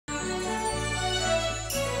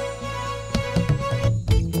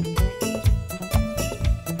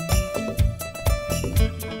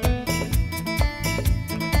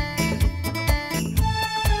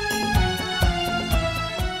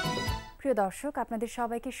সুপ্রিয় দর্শক, আপনাদের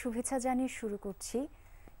সবাইকে শুভেচ্ছা জানিয়ে শুরু করছি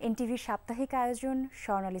এনটিভির সাপ্তাহিক আয়োজন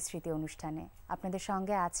স্বর্ণালী স্মৃতি অনুষ্ঠানে। আপনাদের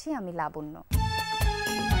সঙ্গে আছি আমি লাবণ্য।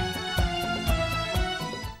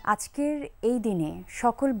 আজকের এই দিনে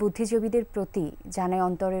সকল বুদ্ধিজীবীদের প্রতি জানাই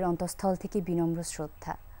অন্তরের অন্তঃস্থল থেকে বিনম্র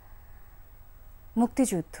শ্রদ্ধা।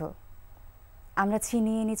 মুক্তিযুদ্ধ, আমরা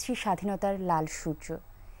ছিনিয়ে এনেছি স্বাধীনতার লাল সূর্য,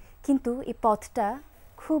 কিন্তু এই পথটা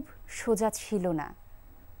খুব সোজা ছিল না।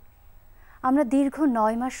 আমরা দীর্ঘ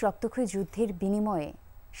 9 মাস রক্তক্ষয়ী যুদ্ধের বিনিময়ে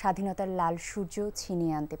স্বাধীনতার লাল সূর্য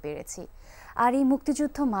ছিনিয়ে আনতে পেরেছি। আর এই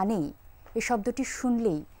মুক্তিযুদ্ধ মানেই, এই শব্দটি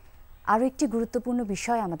শুনলেই আরও একটি গুরুত্বপূর্ণ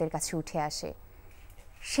বিষয় আমাদের কাছে উঠে আসে।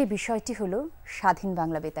 সে বিষয়টি হলো স্বাধীন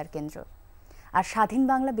বাংলা বেতার কেন্দ্র। আর স্বাধীন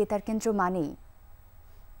বাংলা বেতার কেন্দ্র মানেই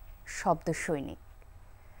শব্দ সৈনিক।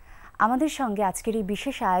 আমাদের সঙ্গে আজকের এই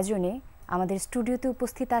বিশেষ আয়োজনে আমাদের স্টুডিওতে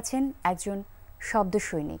উপস্থিত আছেন একজন শব্দ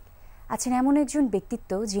সৈনিক, আছেন এমন একজন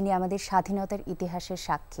ব্যক্তিত্ব যিনি আমাদের স্বাধীনতার ইতিহাসের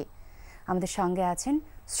সাক্ষী। আমাদের সঙ্গে আছেন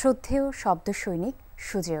শ্রদ্ধেয় শব্দ সৈনিক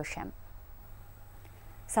সুজেয় শ্যাম।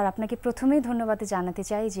 স্যার, আপনাকে প্রথমেই ধন্যবাদ জানাতে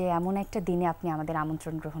চাই যে এমন একটা দিনে আপনি আমাদের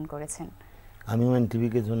আমন্ত্রণ গ্রহণ করেছেন। আমিও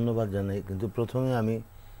এনটিভিকে ধন্যবাদ জানাই, কিন্তু প্রথমে আমি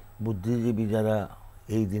বুদ্ধিজীবী যারা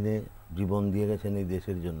এই দিনে জীবন দিয়ে গেছেন এই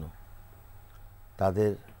দেশের জন্য,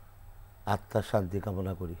 তাদের আত্মার শান্তি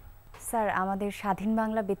কামনা করি। স্যার, আমাদের স্বাধীন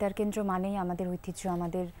বাংলা বেতার কেন্দ্র মানেই আমাদের ঐতিহ্য,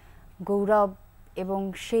 আমাদের গৌরব এবং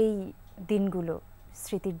সেই দিনগুলো,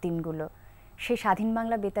 স্মৃতির দিনগুলো। সেই স্বাধীন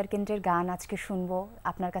বাংলা বেতার কেন্দ্রের গান আজকে শুনবো,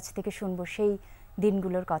 আপনার কাছ থেকে শুনবো সেই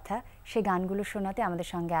দিনগুলোর কথা। সেই গানগুলো শোনাতে আমাদের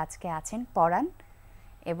সঙ্গে আজকে আছেন পরাণ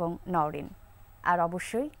এবং নওরিন। আর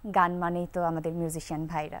অবশ্যই গান মানেই তো আমাদের মিউজিশিয়ান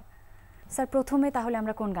ভাইরা। স্যার, প্রথমে তাহলে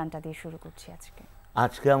আমরা কোন গানটা দিয়ে শুরু করছি আজকে?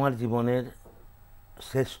 আজকে আমার জীবনের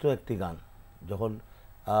শ্রেষ্ঠ একটি গান, যখন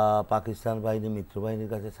পাকিস্তান বাহিনী মিত্রবাহিনীর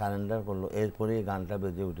কাছে সারেন্ডার করলো, এরপরে এই গানটা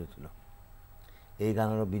বেজে উঠেছিল। এই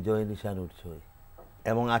গানেরও বিজয় নিশান উঠছে।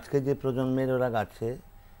 এবং আজকে যে প্রজন্মের ওরা গাচ্ছে,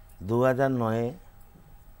 2009-এ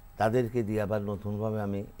তাদেরকে দিয়ে আবার নতুনভাবে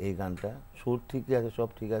আমি এই গানটা, সুর ঠিকই আছে, সব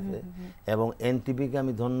ঠিক আছে। এবং এনটিভিকে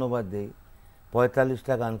আমি ধন্যবাদ দিই,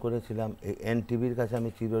 45টা গান করেছিলাম। এই এনটিভির কাছে আমি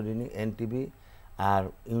চিরঋণী। এনটিভি আর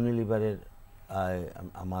ইউনিলিভারের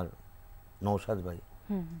আমার নৌসাদ ভাই,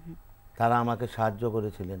 তারা আমাকে সাহায্য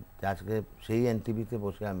করেছিলেন যে আজকে সেই এনটিভিতে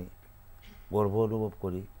বসে আমি গর্ব অনুভব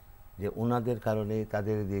করি যে ওনাদের কারণেই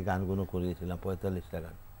তাদের দিয়ে গানগুলো করিয়েছিলাম, 45টা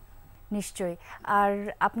গান। নিশ্চয়ই। আর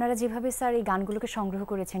আপনারা যেভাবে স্যার এই গানগুলোকে সংগ্রহ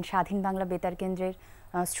করেছেন, স্বাধীন বাংলা বেতার কেন্দ্রের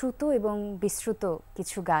শ্রুত এবং বিশ্রুত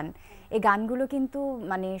কিছু গান, এই গানগুলো কিন্তু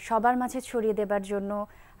মানে সবার মাঝে ছড়িয়ে দেবার জন্য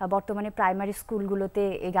বর্তমানে প্রাইমারি স্কুলগুলোতে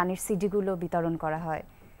এই গানের সিডিগুলো বিতরণ করা হয়।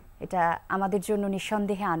 এটা আমাদের জন্য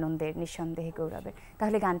নিঃসন্দেহে আনন্দের, নিঃসন্দেহে গৌরবের।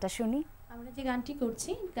 তাহলে গানটা শুনি। আমরা যে গানটি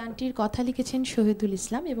করছি, গানটির কথা লিখেছেন শহীদুল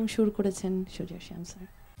ইসলাম এবং সুর করেছেন সুজেয় শ্যাম স্যার।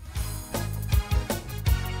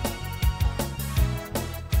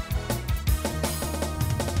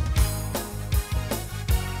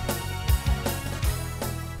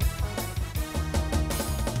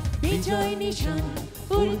 বিজয় নিশান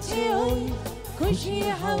উড়ছে, ওই খুশির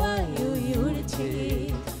হাওয়ায় উড়ছে,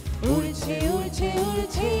 উড়ছে উড়ছে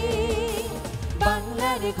উড়ছে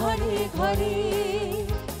বাংলার ঘরে ঘরে,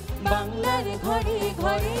 বাংলার ঘরে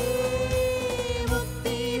ঘরে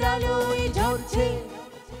মুক্তির আলোয় ঝরছে,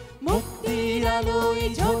 মুক্তির আলোয়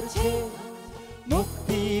ঝরছে,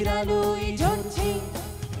 মুক্তির আলোয় ঝরছে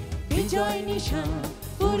বিজয় নিশান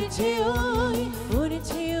উড়ছে, ওই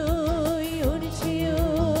উড়ছে, ওই উড়ছে,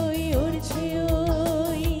 ওই উড়ছে,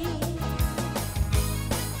 ওই।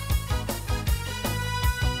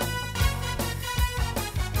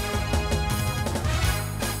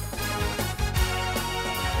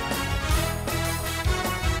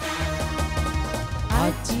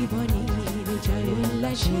 জীবনের জয়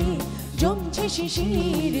উল্লাসে জমছে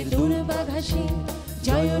শিশির দুর্বাঘাসে,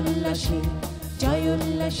 জয় উল্লাসে, জয়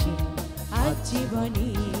উল্লাসে। আজ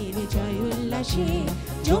জীবনের জয় উল্লাসে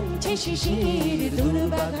জমছে শিশির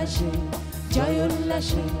দুর্বাঘাসে, জয়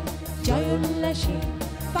উল্লাসে, জয় উল্লাসে।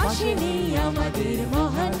 পাশে নেই আমাদের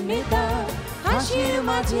মহান নেতা, হাসির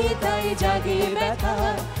মাঝে তাই জাগে ব্যথা।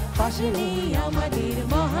 পাশে নেই আমাদের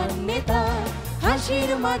মহান নেতা, হাসির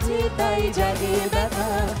মাঝে তাই জাগে ব্যথা।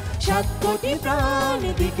 7 কোটি প্রাণ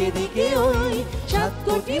দিকে দিকে ওই, 7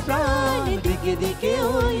 কোটি প্রাণ দিকে দিকে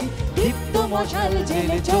ওই দীপ্ত মশাল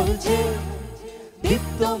জেলে চলছে,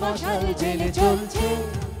 দীপ্ত মশাল জেলে চলছে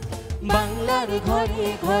বাংলার ঘরে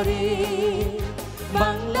ঘরে,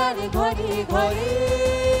 বাংলার ঘরে ঘরে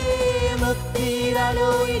মুক্তির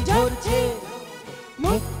আলোয় ঝরছে,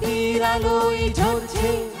 মুক্তির আলোয় ঝরছে,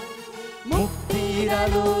 মুক্তির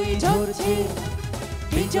আলোয় ঝরছে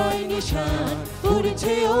বিজয় নিশান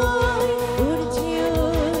উড়ছে, ওই উড়ছে,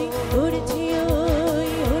 ওই উড়ছে,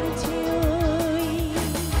 ওই উড়ছে, ওই।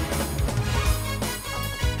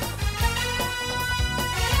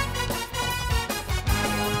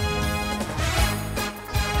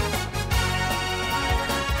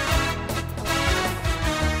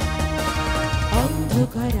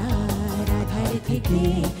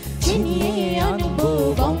 থেকে ছিনিয়ে আনবো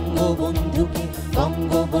বঙ্গবন্ধুকে,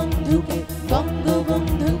 বঙ্গবন্ধুকে,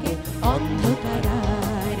 বঙ্গবন্ধুকে। অন্ধকার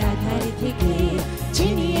আর আধার থেকে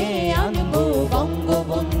ছিনিয়ে আনবো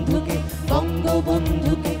বঙ্গবন্ধুকে,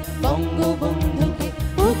 বঙ্গবন্ধুকে, বঙ্গবন্ধুকে।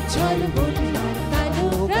 উজ্জ্বল বন্যার কালো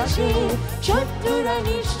গ্রাসে শত্রুরা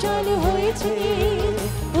নিশ্চল হয়েছে,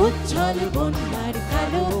 উজ্জ্বল বন্যার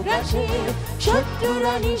কালো গ্রাসে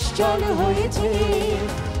শত্রুরা নিশ্চল হয়েছে।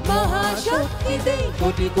 মহাশক্তিতে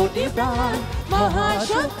কোটি কোটি প্রাণ,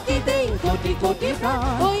 মহাশক্তিতে কোটি কোটি প্রাণ।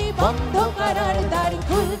 ওই বন্ধ করার দ্বার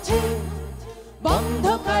খুলছে, বন্ধ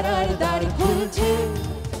করার দ্বার খুলছে।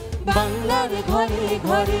 বাংলার ঘরে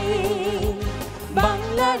ঘরে,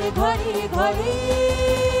 বাংলার ঘরে ঘরে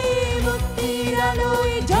মুক্তির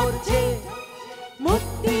আলোয় ঝরছে,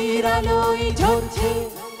 মুক্তির আলোয় ঝরছে,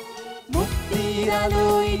 মুক্তির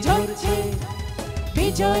আলোয় ঝরছে।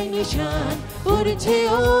 বিজয় নিশান উড়ছে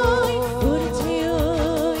ওই, উড়ছে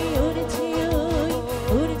ওই, উড়ছে ওই,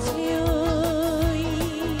 উড়ছে ওই।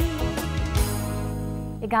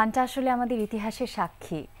 এই গানটা আসলে আমাদের ইতিহাসের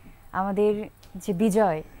সাক্ষী, আমাদের যে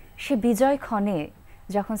বিজয়, সে বিজয় ক্ষণে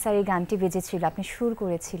যখন স্যার এই গানটি বেজেছিল, আপনি সুর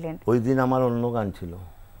করেছিলেন। ওই দিন আমার অন্য গান ছিল,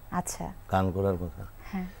 আচ্ছা, গান করার কথা।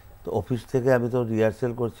 হ্যাঁ, তো অফিস থেকে আমি তো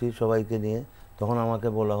রিহার্সেল করছি সবাইকে নিয়ে, তখন আমাকে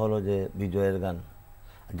বলা হলো যে বিজয়ের গান।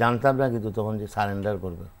 জানতাম না কিন্তু তখন যে সারেন্ডার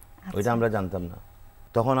করবে, ওইটা আমরা জানতাম না।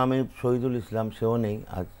 তখন আমি শহীদুল ইসলাম, সেও নেই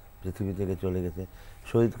আজ, পৃথিবী থেকে চলে গেছে।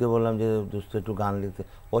 শহীদকে বললাম যে দোস্ত একটু গান লিখতে,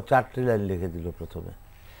 ও 4টি লাইন লিখে দিল প্রথমে।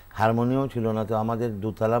 হারমোনিয়াম ছিল না, তো আমাদের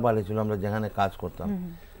দুতলা বাড়ি ছিল, আমরা যেখানে কাজ করতাম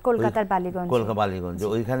কলকাতার বালিগঞ্জ, কলকাতা বালিগঞ্জ।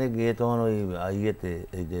 ওইখানে গিয়ে তখন ওই ইয়েতে,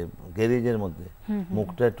 এই যে গ্যারেজের মধ্যে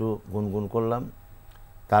মুখটা একটু গুনগুন করলাম,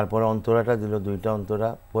 তারপরে অন্তরাটা দিল, 2টা অন্তরা,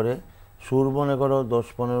 পরে সুর মনে করো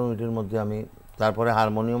 10-15 মিনিটের মধ্যে আমি, তারপরে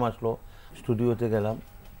হারমোনিয়াম আসলো, স্টুডিওতে গেলাম,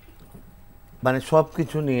 মানে সব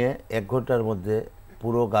কিছু নিয়ে 1 ঘন্টার মধ্যে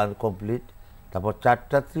পুরো গান কমপ্লিট। তারপর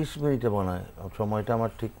 4টা 30 মিনিটে বানায়, সময়টা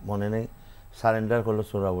আমার ঠিক মনে নেই, সারেন্ডার করলো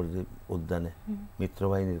সোহরাওয়ার্দী উদ্যানে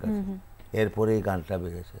মিত্রবাহিনীর কাছে। এরপরে এই গানটা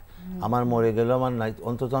বেজেছে। আমার মরে গেল আমার নাই,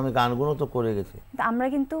 অন্তত আমি গানগুলো তো করে গেছি। আমরা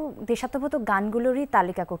কিন্তু দেশাত্মবোধক গানগুলোরই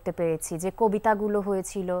তালিকা করতে পেরেছি, যে কবিতাগুলো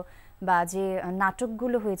হয়েছিল বা যে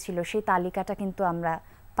নাটকগুলো হয়েছিল সেই তালিকাটা কিন্তু আমরা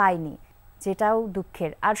পাইনি, যেটাও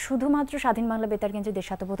দুঃখের। আর শুধুমাত্র স্বাধীন বাংলা বেতার কিন্তু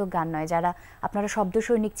দেশাত্মবোধক গান নয়, যারা আপনারা শব্দ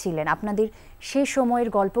সৈনিক ছিলেন, আপনাদের সেই সময়ের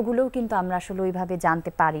গল্পগুলোও কিন্তু আমরা আসলে ওইভাবে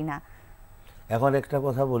জানতে পারি না। এখন একটা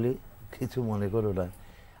কথা বলি, কিছু মনে করো না,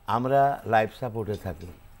 আমরা লাইভ সাপোর্টে থাকি,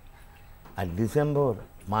 আর ডিসেম্বর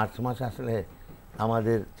মার্চ মাস আসলে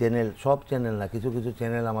আমাদের চ্যানেল, সব চ্যানেল না, কিছু কিছু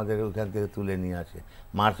চ্যানেল আমাদের ওইখান থেকে তুলে নিয়ে আসে,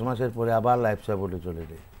 মার্চ মাসের পরে আবার লাইভ সাপোর্টে চলে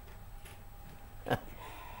যায়।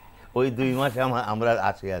 ওই 2 মাসে আমরা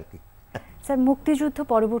আসি আর কি। স্যার, মুক্তিযুদ্ধ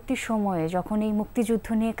পরবর্তী সময়ে যখন এই মুক্তিযুদ্ধ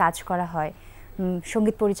নিয়ে কাজ করা হয়,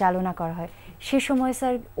 সঙ্গীত পরিচালনা করা হয়, সে সময়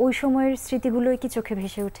স্যার ওই সময়ের স্মৃতিগুলোই কি চোখে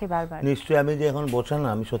ভেসে ওঠে বারবার? নিশ্চয়ই। আমি যে এখন বসে না,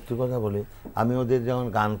 আমি সত্যি কথা বলি, আমি ওদের যখন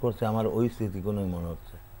গান করছে আমার ওই স্মৃতিগুলোই মনে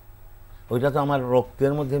হচ্ছে। ওইটা তো আমার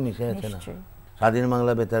রক্তের মধ্যে মিশে আছে না, স্বাধীন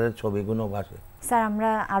বাংলা বেতারের ছবিগুলো ভাসে। স্যার, আমরা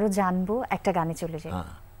আরো জানবো, একটা গানে চলে যাই।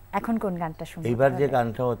 এখন কোন গানটা শুনবো? এইবার যে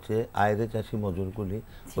গানটা হচ্ছে আয়রে চাষি মজুর কুলি,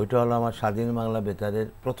 ওইটা হলো আমার স্বাধীন বাংলা বেতারের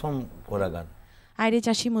প্রথম করা গান। আয়রে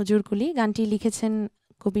চাষি মজুর কুলি গানটি লিখেছেন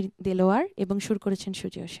কবি দেলোয়ার এবং সুর করেছেন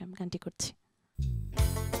সুজয় শ্যাম। গানটি করছি।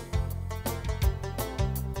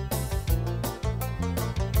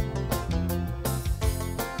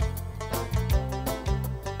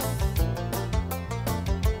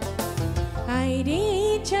 আয়রে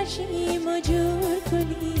চাষি মজুর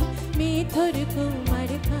কুলি মেথর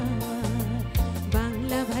কুমার খামার,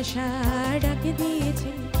 বাংলা ভাষা ডাক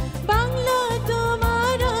দিয়েছে বাংলা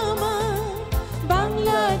তোমার আমার,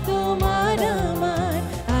 বাংলা তোমার আমার।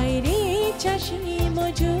 আয়রে চাষি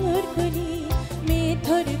মজুর কুলি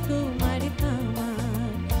মেথর কুমার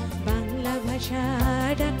খামার, বাংলা ভাষা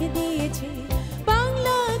ডাক দিয়েছে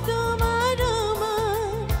বাংলা তোমার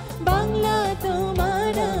আমার, বাংলা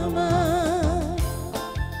তোমার আমার।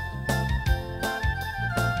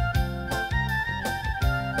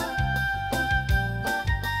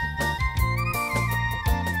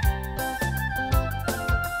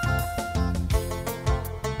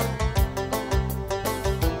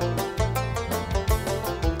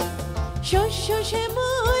 শস্য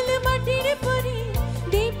শ্যামল মাটির পরে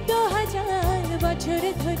দীপ্ত হাজার বছর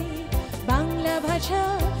ধরে, বাংলা ভাষা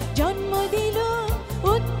জন্ম দিল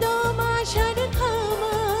উত্তম আশার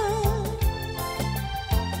খামার।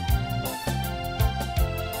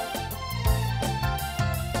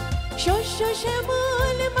 শস্য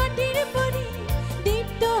শ্যামল মাটির পরে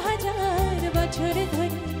দীপ্ত হাজার বছর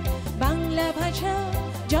ধরে, বাংলা ভাষা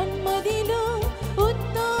জন্ম দিল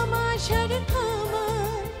উত্তম আশার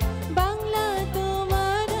খামার, বাংলা তোমার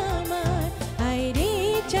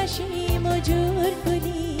চাষি মজুর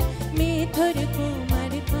কুলি মেথর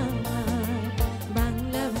কুমার কামার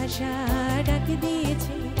বাংলা ভাষা ডাক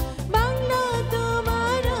দিয়েছে বাংলা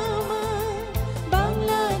তোমার আমার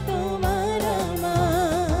বাংলা তোমার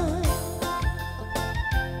আমার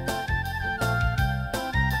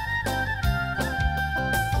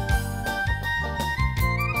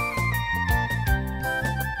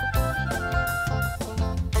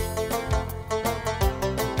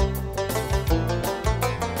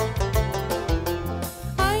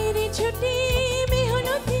আইরে ছুটি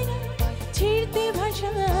মেহনতিরা ছিড়তে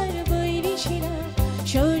ভাষার বৈরিশিরা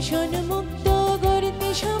শোষণ মুক্ত গড়তে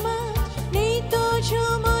সমাজ নেই তো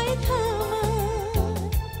সময় থামা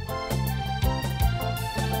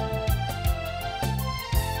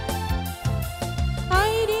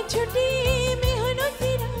আইরে ছুটি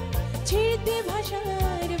মেহনতিরা ছিড়তে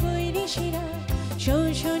ভাষার বৈরিশিরা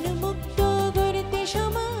শোষণ মুক্ত গড়তে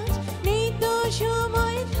সমাজ নেই তো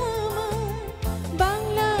সময় থামা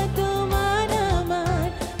বাংলা তোমার আমার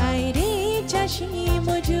আইরে চাষি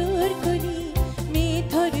মজুর কুলি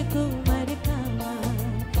মেথর কুমার কামার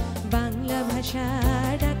বাংলা ভাষা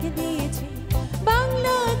ডাক দিয়েছে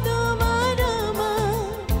বাংলা তোমার আমার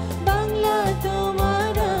বাংলা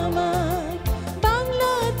তোমার আমার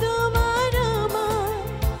বাংলা তোমার আমার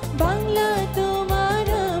বাংলা তোমার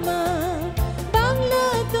আমার বাংলা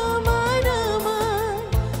তোমার আমার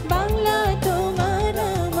বাংলা তোমার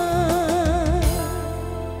আমার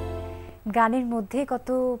গানের মধ্যে কত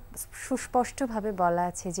সুস্পষ্টভাবে বলা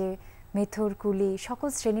আছে যে মেথর কুলি সকল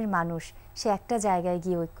শ্রেণীর মানুষ সে একটা জায়গায়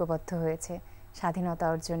গিয়ে ঐক্যবদ্ধ হয়েছে স্বাধীনতা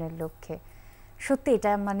অর্জনের লক্ষ্যে। সত্যি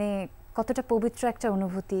এটা মানে কতটা পবিত্র একটা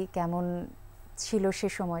অনুভূতি, কেমন ছিল সে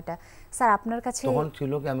সময়টা স্যার আপনার কাছে? তখন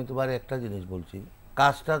ছিল কি, আমি তোমার একটা জিনিস বলছি,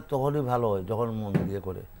 কাজটা তখনই ভালো হয় যখন মন দিয়ে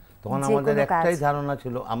করে। তখন যে আমাদের কোনো একটাই কাজ। ধারণা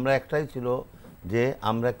ছিল, আমরা একটাই ছিল যে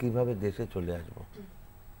আমরা কিভাবে দেশে চলে আসব।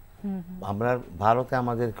 আমরা ভারতে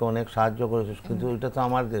আমাদেরকে অনেক সাহায্য করেছে, কিন্তু এটা তো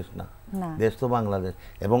আমার দেশ না, না। দেশ তো বাংলাদেশ।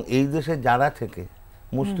 এবং এই দেশে যারা থেকে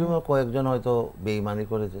মুসলিমও কয়েকজন হয়তো বেঈমানি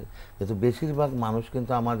করেছে, কিন্তু বেশিরভাগ মানুষ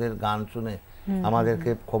কিন্তু আমাদের গান শুনে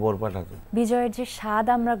আমাদেরকে খবর পাঠাতো। বিজয়ের যে স্বাদ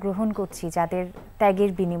আমরা গ্রহণ করছি যাদের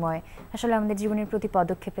ত্যাগের বিনিময়ে, আসলে আমাদের জীবনের প্রতি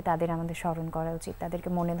পদক্ষেপে তাদের আমাদের স্মরণ করা উচিত, তাদেরকে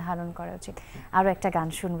মনে ধারণ করা উচিত। আরও একটা গান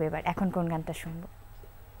শুনবো এবার। এখন কোন গানটা শুনবো?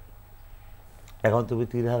 এখন তুমি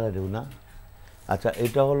তীরহারা ঢেউ না? আচ্ছা,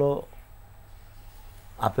 এটা হলো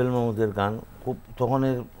আপেল মাহমুদের গান। খুব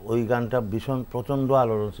তখনের ওই গানটা ভীষণ প্রচণ্ড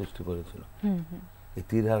আলোড়ন সৃষ্টি করেছিল। এই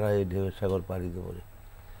তীরহারা এই ঢেউয়ের সাগর পাড়ি দেবো রে।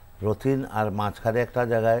 রথিন আর মাঝখানে একটা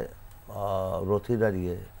জায়গায় রথি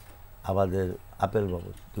দাঁড়িয়ে আমাদের আপেল বাবু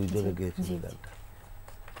দুইজনে গিয়েছিল গানটা।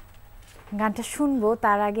 গানটা শুনবো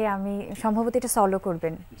তার আগে আমি সম্ভবত এটা সলো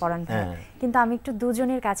করবেন পরাণ ভাই, কিন্তু আমি একটু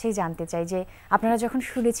দুজনের কাছেই জানতে চাই যে আপনারা যখন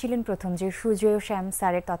শুনেছিলেন প্রথম যে সুজয় শ্যাম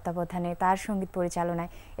স্যারের তত্ত্বাবধানে তার সঙ্গীত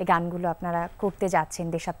পরিচালনায় এই গানগুলো আপনারা করতে যাচ্ছেন,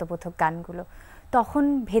 দেশাত্মবোধক গানগুলো, তখন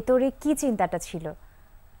ভেতরে কি চিন্তাটা ছিল?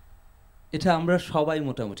 এটা আমরা সবাই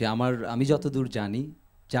মোটামুটি আমি যতদূর জানি,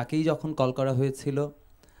 যাকেই যখন কল করা হয়েছিল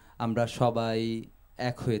আমরা সবাই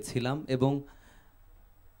এক হয়েছিলাম। এবং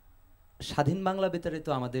স্বাধীন বাংলা বেতারে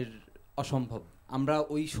তো আমাদের অসম্ভব, আমরা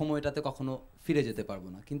ওই সময়টাতে কখনো ফিরে যেতে পারবো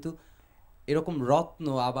না, কিন্তু এরকম রত্ন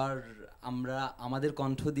আবার আমাদের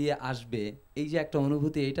কণ্ঠ দিয়ে আসবে, এই যে একটা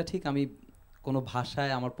অনুভূতি, এটা ঠিক আমি কোনো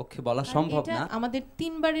ভাষায় আমার পক্ষে বলা সম্ভব না। আমাদের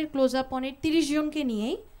 3 বারের ক্লোজ আপ অনের 30 জনকে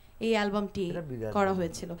নিয়েই এই অ্যালবামটি করা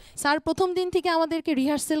হয়েছিল। স্যার প্রথম দিন থেকে আমাদেরকে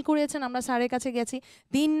রিহার্সেল করেছেন, আমরা স্যারের কাছে গেছি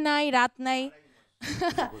দিন নাই রাত নাই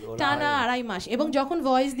টানা 2.5 মাস, এবং যখন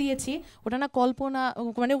ভয়েস দিয়েছি ওটা না কল্পনা,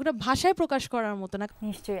 মানে ওটা ভাষায় প্রকাশ করার মতো না।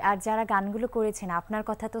 নিশ্চয়ই। আর যারা গানগুলো করেছেন, আপনার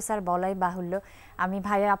কথা তো স্যার বলাই বাহুল্য, আমি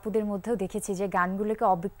ভাইয়া আপুদের মধ্যেও দেখেছি যে গানগুলোকে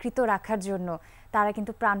অবিকৃত রাখার জন্য তারা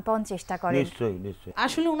কিন্তু প্রাণপণ চেষ্টা করে। নিশ্চয়ই নিশ্চয়ই,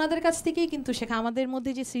 আসলে ওনাদের কাছ থেকেই কিন্তু শেখা, আমাদের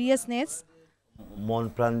মধ্যে যে সিরিয়াসনেস, মন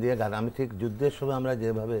প্রাণ দিয়ে গান। আমি ঠিক যুদ্ধের সময় আমরা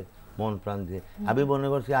যেভাবে মন প্রাণ দিয়ে, আমি মনে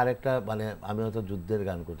করছি আরেকটা, মানে আমি হয়তো যুদ্ধের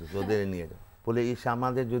গান করতেছি ওদের নিয়ে বলে, ইস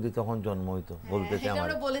আমাদের যদি তখন জন্ম হইতো, বলতেছে আমার,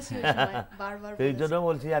 সেই জন্য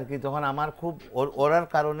বলছি আর কি। তখন আমার খুব ওরার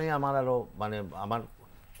কারণেই আমার আরো মানে আমার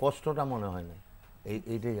কষ্টটা মনে হয় না,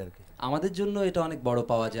 এইটাই আর কি। আমাদের জন্য এটা অনেক বড়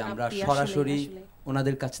পাওয়া যে আমরা সরাসরি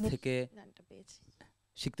ওনাদের কাছ থেকে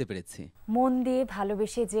শিখতে পেরেছি। মন দিয়ে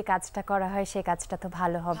ভালোবেসে যে কাজটা করা হয় সে কাজটা তো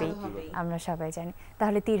ভালো হবেই, আমরা সবাই জানি।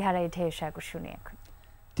 তাহলে তীরহারাই ঢেউয়ের সাগর শুনি এখন।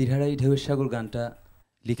 তীরহারাই ঢেউয়ের সাগর গানটা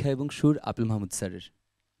লেখা এবং সুর আপেল মাহমুদ স্যারের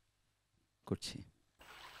করছি।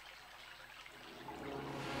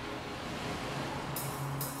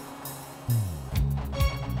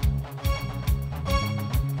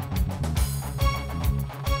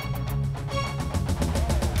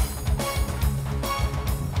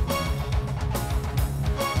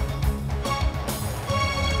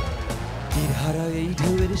 তীরহারা এই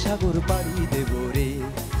ঢেউয়ের সাগর পাড়ি দেব রে,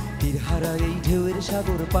 তীরহারা এই ঢেউয়ের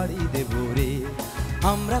সাগর পাড়ি দেব রে।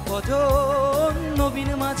 আমরা কজন নবীন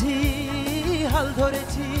মাঝি হাল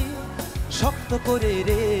ধরেছি শক্ত করে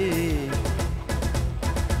রে,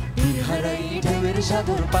 তীরহারা এই ঢেউয়ের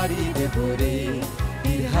সাগর পাড়ি দেব রে,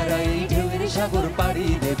 তীরহারা এই ঢেউয়ের সাগর পাড়ি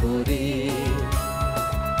দেব রে।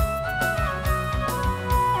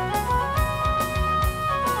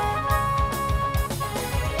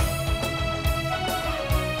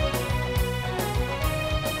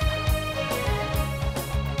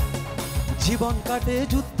 জীবন কাটে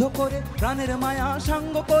যুদ্ধ করে, প্রাণের মায়া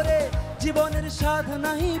সাঙ্গ করে, জীবনের স্বাদ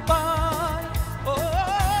নাহি পায়। ও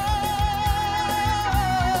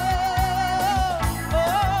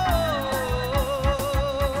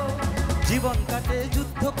জীবন কাটে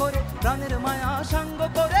যুদ্ধ করে, প্রাণের মায়া সাঙ্গ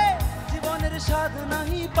করে, জীবনের স্বাদ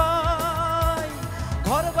নাহি পায়।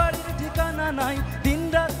 ঘর বাড়ির ঠিকানা নাই, দিন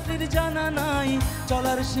রাত্রির জানা নাই,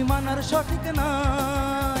 চলার সীমানার সঠিক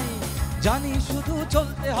নাই। জানি শুধু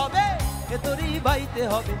চলতে হবে, এ তোরই বাইতে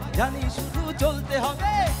হবে, জানি শুধু চলতে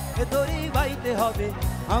হবে, এ তোরই বাইতে হবে।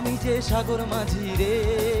 আমি যে সাগর মাঝি রে,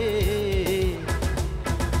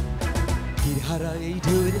 তীরহারা এই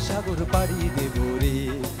ঢেউয়ের সাগর পাড়ি দেব রে,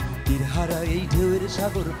 তীরহারা এই ঢেউয়ের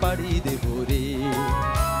সাগর পাড়ি দেব রে।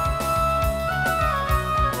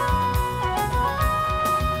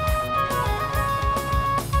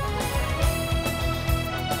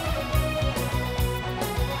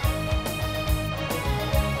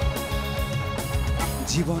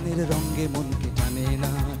 জীবনের রঙে মনকে টানে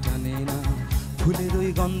না, টানে না, ফুলের ওই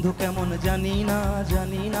গন্ধ কেমন জানি না,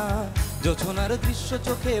 জানি না, জোছনার দৃশ্য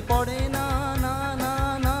চোখে পড়ে না, না না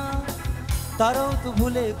না, তারাও তো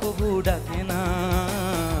ভুলে কবু ডাকে না।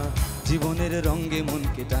 জীবনের রঙে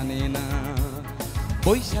মনকে টানে না,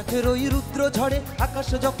 বৈশাখের ওই রুদ্র ঝড়ে আকাশ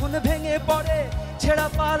যখন ভেঙে পড়ে, ছেঁড়া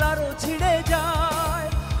পাল আরো ছিঁড়ে যায়।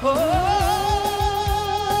 ও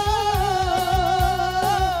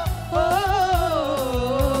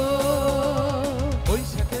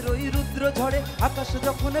ঝড়ে আকাশ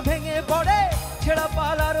যখন ভেঙে পড়ে, ছেঁড়া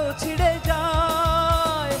পাল আরো ছিঁড়ে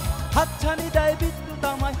যায়। হাতছানি দেয় বিদ্যুৎ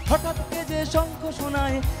আমায়, হঠাৎ যে শঙ্খ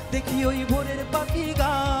শোনায়, দেখি ওই ভোরের পাখি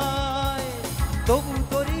গায়। তবু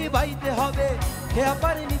তোরই বাইতে হবে, হে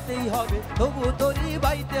আপারে নিতেই হবে, তবু তোরই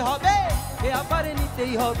বাইতে হবে, হে আপারে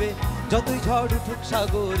নিতেই হবে, যতই ঝড় উঠুক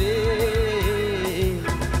সাগরে।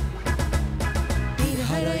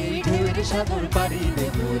 তীরহারা এই ঢেউয়ের সাগর পাড়ি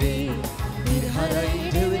দেব রে, তীরহারা এই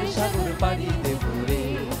ঢেউয়ের সাগর পাড়ি দেব রে।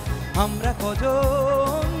 আমরা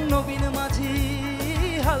কজন নবীন মাঝি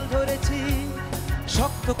হাল ধরেছি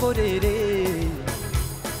শক্ত করে রে,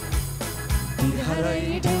 তীরহারা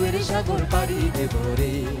এই ঢেউয়ের সাগর পাড়ি দেব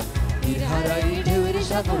রে, তীরহারা এই ঢেউয়ের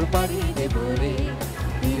সাগর পাড়ি দেব রে,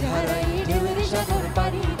 তীরহারা এই ঢেউয়ের সাগর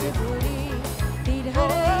পাড়ি দেব রে,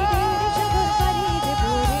 তীরহারা এই ঢেউয়ের সাগর পাড়ি দেব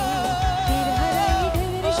রে, তীরহারা এই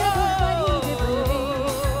ঢেউয়ের সাগর পাড়ি দেব রে,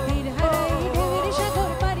 তীরহারা এই ঢেউয়ের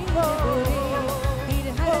সাগর পাড়ি দেব রে,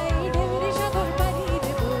 তীরহারা এই ঢেউয়ের সাগর পাড়ি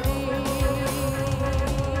দেব রে।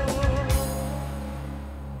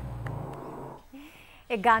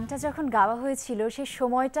 এই গানটা যখন গাওয়া হয়েছিল সেই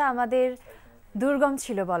সময়টা আমাদের দুর্গম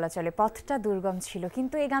ছিল বলা চলে, পথটা দুর্গম ছিল,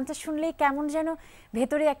 কিন্তু এই গানটা শুনলেই কেমন যেন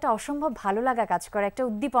ভেতরে একটা অসম্ভব ভালো লাগা কাজ করে, একটা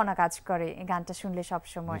উদ্দীপনা কাজ করে এই গানটা শুনলে সব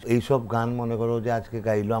সময়। এইসব গান মনে করো যে আজকে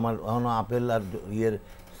গাইলো, আমার এখনো আপেল আর ইয়ের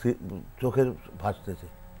চোখের ভাসতেছে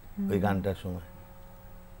ওই গানটার সময়।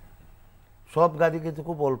 সব গানই কিন্তু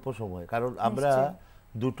খুব অল্প সময়, কারণ আমরা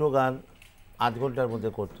দুটো গান 8 ঘন্টার মধ্যে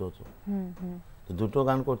করতে হতো। দুটো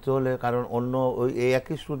গান করতে হলে, কারণ অন্য ওই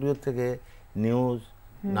একই স্টুডিওর থেকে নিউজ,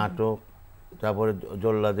 নাটক, তারপরে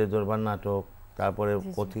জল্লাদের দরবার নাটক, তারপরে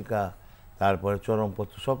পত্রিকা, তারপরে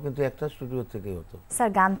চরমপত্র, সব কিন্তু একটা স্টুডিও থেকেই হতো। স্যার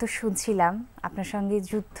গান তো শুনছিলাম, আপনার সঙ্গে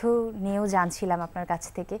যুদ্ধ নিয়েও জানছিলাম আপনার কাছ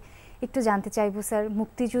থেকে, একটু জানতে চাইবো স্যার,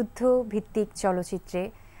 মুক্তিযুদ্ধ ভিত্তিক চলচ্চিত্রে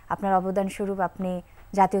আপনার অবদান স্বরূপ আপনি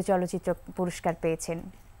জাতীয় চলচ্চিত্র পুরস্কার পেয়েছেন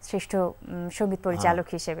শ্রেষ্ঠ সঙ্গীত পরিচালক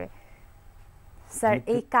হিসেবে। স্যার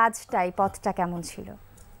এই কাজটা, এই পথটা কেমন ছিল?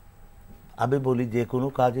 আমি বলি যে কোনো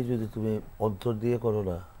কাজে যদি তুমি অন্তর দিয়ে করো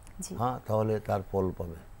না, হ্যাঁ, তাহলে তার ফল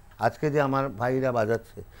পাবে। আজকে যে আমার ভাইরা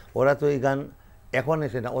বাজাচ্ছে, ওরা তো এই গান এখন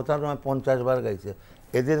এসে না, ওটা নয় 50 বার গাইছে।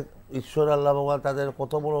 এদের ঈশ্বর আল্লাহ বাবা তাদের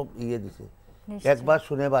কত বড় ইয়ে দিছে, একবার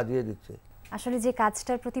শুনে বাজিয়ে দিচ্ছে। আসলে যে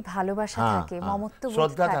কাজটার প্রতি ভালোবাসা থাকে, মমত্ববোধ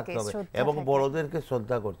শ্রদ্ধা থাকে, থাকতে হবে এবং বড়দেরকে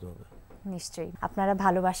শ্রদ্ধা করতে হবে। নিশ্চয়ই আপনারা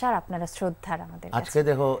ভালোবাসা আর আপনারা শ্রদ্ধার আমাদের। আজকে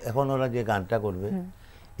দেখো এখন ওরা যে গানটা করবে,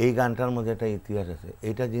 এই গানটার মধ্যে একটা ইতিহাস আছে।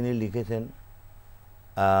 এটা যিনি লিখেছেন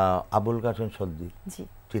আবুল কাসেম সন্দীপ,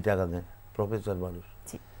 চিটাগাংয়ের প্রফেসর মানুষ।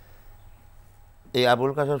 এই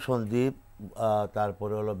আবুল কাসেম সন্দীপ,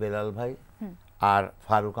 তারপরে হলো বেলাল ভাই, আর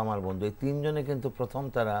ফারুক আমার বন্ধু, এই তিনজনে কিন্তু প্রথম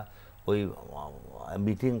তারা ওই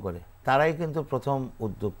মিটিং করে, তারাই কিন্তু প্রথম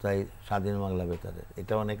উদ্যোক্তাই স্বাধীন বাংলা বেতারের।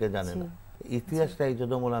 এটা অনেকে জানে না। ইতিহাসটা এই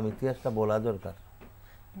জন্য বললাম, ইতিহাসটা বলা দরকার,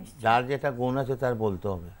 যার যেটা গুণ আছে তার বলতে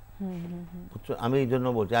হবে। আমি এই জন্য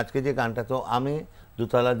বলছি, আজকে যে গানটা, তো আমি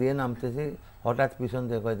দোতলা দিয়ে নামতেছি, হঠাৎ পিছন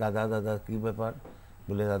থেকে কয় দাদা দাদা কী ব্যাপার,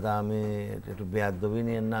 বলে দাদা আমি একটু বেয়াদবি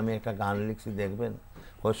নিয়ে না, আমি একটা গান লিখছি দেখবেন,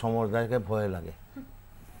 কয় সমরদাকে ভয় লাগে,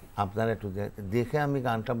 আপনারা একটু দেখে। আমি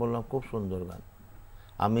গানটা বললাম খুব সুন্দর গান,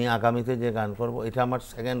 আমি আগামীতে যে গান করব, এটা আমার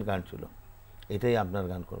সেকেন্ড গান ছিল, এটাই আপনার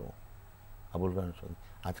গান করব, আবুল গান শুনি।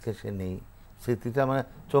 আজকে সে নেই, স্মৃতিটা মানে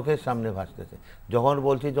চোখের সামনে ভাসতেছে। যখন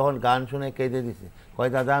বলছি, যখন গান শুনে কেঁদে দিছে, কয়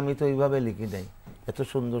দাদা আমি তো ওইভাবে লিখি নাই, এত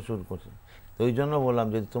সুন্দর সুর করছে। তো ওই জন্য বললাম,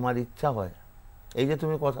 যদি তোমার ইচ্ছা হয়, এই যে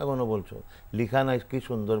তুমি কথাগুলো বলছো, লিখা নাই কি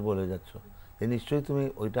সুন্দর বলে যাচ্ছ, নিশ্চয়ই তুমি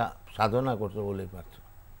ওইটা সাধনা করছো বলেই পারছো।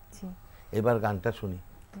 এবার গানটা শুনি।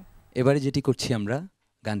 এবারে যেটি করছি আমরা,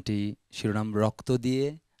 গানটি শিরোনাম রক্ত দিয়ে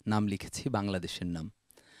নাম লিখেছি বাংলাদেশের নাম।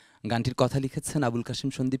 গানটির কথা লিখেছেন আবুল কাশিম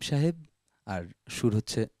সন্দীপ সাহেব, আর সুর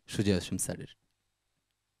হচ্ছে সুজয় আসিম স্যারের।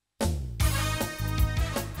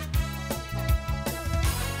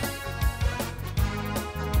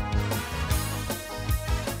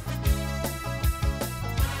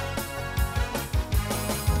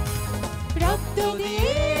 রক্ত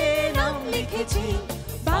দিয়ে নাম লিখেছি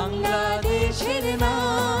বাংলাদেশের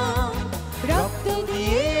নাম, রক্ত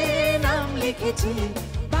দিয়ে নাম লিখেছি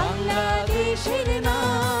বাংলাদেশের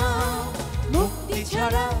নাম। মুক্তি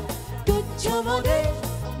ছাড়া তুচ্ছ মোদের,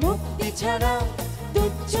 মুক্তি ছাড়া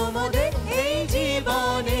তুচ্ছ মোদের এই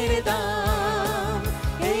জীবনের দাম,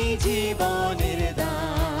 এই জীবনের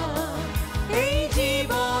দাম, এই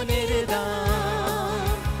জীবনের দাম,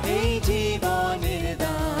 এই জীবনের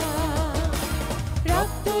দাম।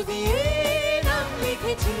 রক্ত দিয়ে নাম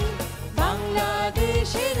লিখেছি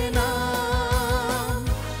বাংলাদেশের নাম।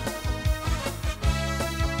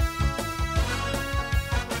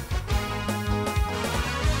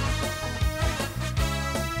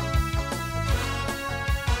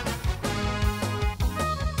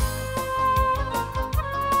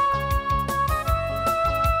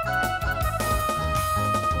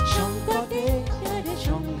 সংকটে আর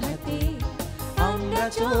সংঘাতে আমরা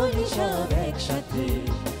চলি সব একসাথে,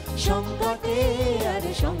 সংকটে আর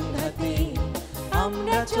সংঘাতে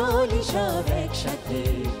আমরা চলি সব একসাথে।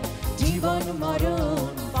 জীবন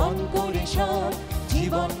মরণ পণ করে সব,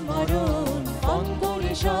 জীবন মরণ পণ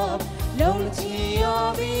করে সব লড়ছি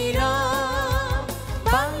অবিরাম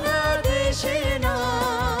বাংলাদেশের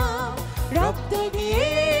নাম। রক্ত দিয়ে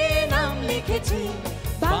নাম লিখেছি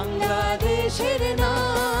বাংলাদেশের নাম।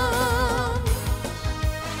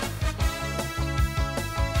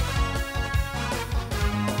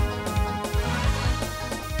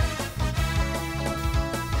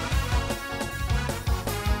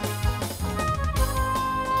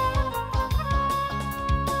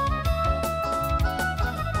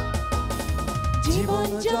 জীবন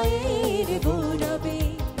জয়ের গৌরবে,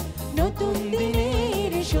 নতুন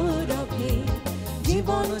দিনের সৌরভে,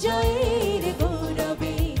 জীবন জয়ের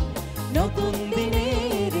গৌরবে, নতুন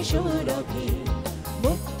দিনের সৌরভে।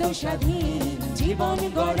 মুক্ত স্বাধীন জীবন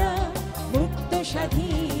গড়া, মুক্ত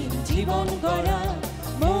স্বাধীন জীবন গড়া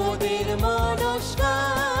মোদের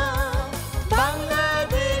মনস্কার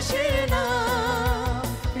বাংলাদেশের নাম।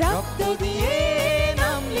 রক্ত দিয়ে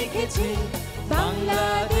নাম লিখেছি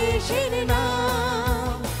বাংলাদেশের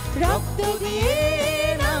নাম, রক্ত দিয়ে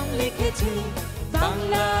নাম লিখেছি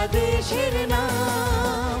বাংলাদেশের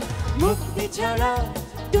নাম। মুক্তি ছাড়া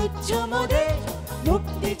তুচ্ছ মোদের,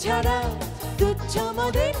 মুক্তি ছাড়া তুচ্ছ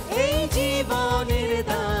মোদের এই জীবনের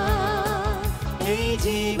দাম, এই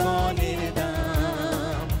জীবনের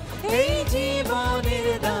দাম, এই জীবনের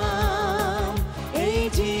দাম, এই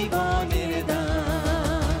জীবনের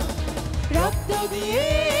দাম। রক্ত দিয়ে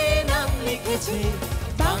নাম লিখেছি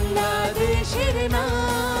বাংলাদেশের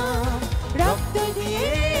নাম, রক্ত দিয়ে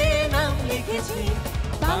নাম লিখেছি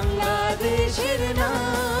বাংলাদেশের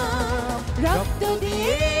নাম, রক্ত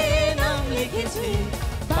দিয়ে নাম লিখেছি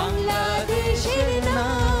বাংলাদেশের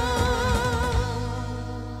নাম।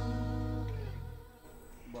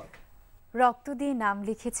 রক্ত দিয়ে নাম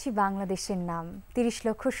লিখেছি বাংলাদেশের নাম। 30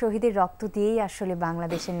 লক্ষ শহীদের রক্ত দিয়েই আসলে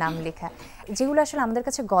বাংলাদেশের নাম লেখা, যেগুলো আসলে আমাদের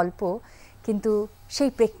কাছে গল্প, কিন্তু সেই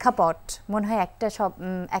প্রেক্ষাপট মনে হয়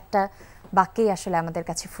একটা বাক্যেই আসলে আমাদের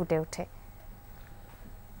কাছে ফুটে ওঠে।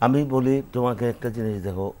 আমি বলি তোমাকে একটা জিনিস,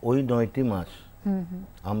 দেখো ওই 9টি মাস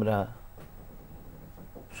আমরা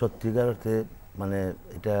সত্যিকার অর্থে মানে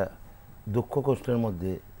এটা দুঃখ কষ্টের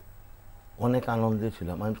মধ্যে অনেক আনন্দে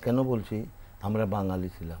ছিলাম। আমি কেন বলছি, আমরা বাঙালি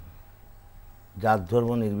ছিলাম, জাত ধর্ম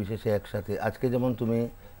নির্বিশেষে একসাথে। আজকে যেমন তুমি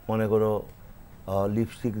মনে করো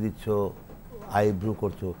লিপস্টিক দিচ্ছ, আইব্রু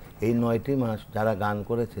করছো, এই 9টি মাস যারা গান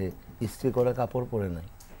করেছে ইস্ত্রি করা কাপড় পরে নাই,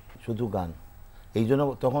 শুধু গান। এই জন্য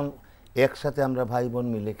তখন একসাথে আমরা ভাই বোন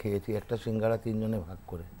মিলে খেয়েছি, একটা সিঙ্গারা 3 জনে ভাগ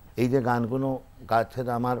করে। এই যে গানগুলো গাছের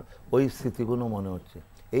আমার ওই স্মৃতিগুলো মনে হচ্ছে।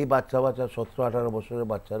 এই বাচ্চা 17-18 বছরের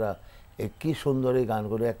বাচ্চারা কি সুন্দর এই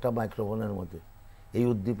গানগুলো, একটা মাইক্রোফোনের মধ্যে এই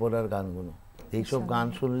উদ্দীপনার গানগুলো। এইসব গান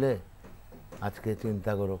শুনলে আজকে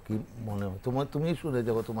চিন্তা করো কি মনে হয়, তুমি শুনে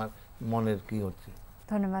যাবো তোমার মনের কি হচ্ছে।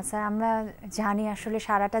 ধন্যবাদ স্যার। আমরা জানি আসলে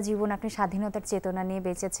সারাটা জীবন আপনি স্বাধীনতার চেতনা নিয়ে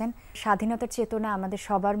বেঁচেছেন। স্বাধীনতার চেতনা আমাদের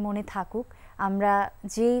সবার মনে থাকুক। আমরা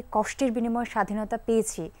যে কষ্টের বিনিময়ে স্বাধীনতা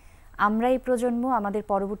পেয়েছি, আমরা এই প্রজন্ম, আমাদের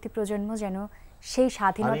পরবর্তী প্রজন্ম যেন সেই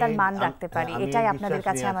স্বাধীনতার মান রাখতে পারি, এটাই আপনাদের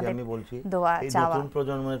কাছে আমাদের দোয়া চাওয়া। নতুন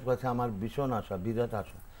প্রজন্মের কাছে আমার ভীষণ আশা, বিরাট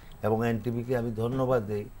আশা, এবং এনটিভিকে আমি ধন্যবাদ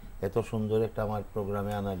দেই এত সুন্দর একটা আমার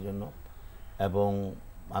প্রোগ্রামে আনার জন্য। এবং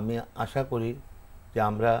আমি আশা করি যে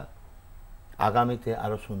আমরা আগামীতে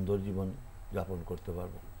আরো সুন্দর জীবন যাপন করতে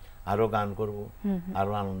পারবো, আরো গান করব,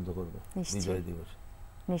 আরো আনন্দ করব বিজয় দিবসে।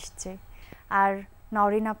 নিশ্চয়ই। আর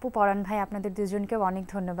নরিন আপু, পরাণ ভাই, আপনাদের দুজনকেও অনেক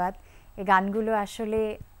ধন্যবাদ। এই গানগুলো আসলে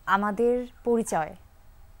আমাদের পরিচয়।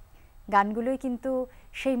 গানগুলোই কিন্তু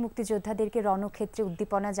সেই মুক্তিযোদ্ধাদেরকে রণক্ষেত্রে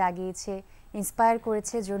উদ্দীপনা জাগিয়েছে, ইন্সপায়ার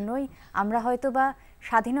করেছে, জন্যই আমরা হয়তো বা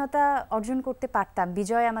স্বাধীনতা অর্জন করতে পারতাম,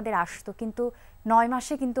 বিজয় আমাদের আসতো, কিন্তু 9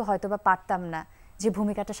 মাসে কিন্তু হয়তো বা পারতাম না যে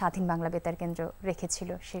ভূমিকাটা স্বাধীন বাংলা বেতার কেন্দ্র রেখেছিল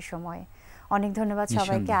সেই সময়ে। অনেক ধন্যবাদ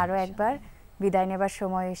সবাইকে। আরও একবার বিদায় নেবার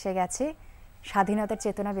সময় এসে গেছে। স্বাধীনতার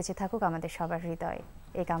চেতনা বেঁচে থাকুক আমাদের সবার হৃদয়ে,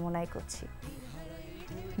 এই কামনাই করছি।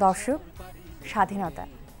 দর্শক, স্বাধীনতা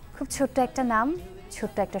খুব ছোট্ট একটা নাম,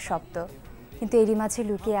 ছোট্ট একটা শব্দ, কিন্তু এরই মাঝে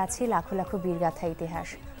লুকিয়ে আছে লাখো লাখো বীরগাথা ইতিহাস।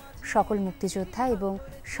 সকল মুক্তিযোদ্ধা এবং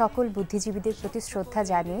সকল বুদ্ধিজীবীদের প্রতি শ্রদ্ধা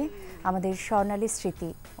জানিয়ে আমাদের স্বর্ণালী স্মৃতি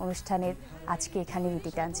অনুষ্ঠানের আজকে এখানে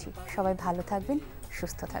ইতি টানছি। সবাই ভালো থাকবেন,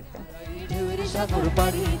 সুস্থ থাকবেন।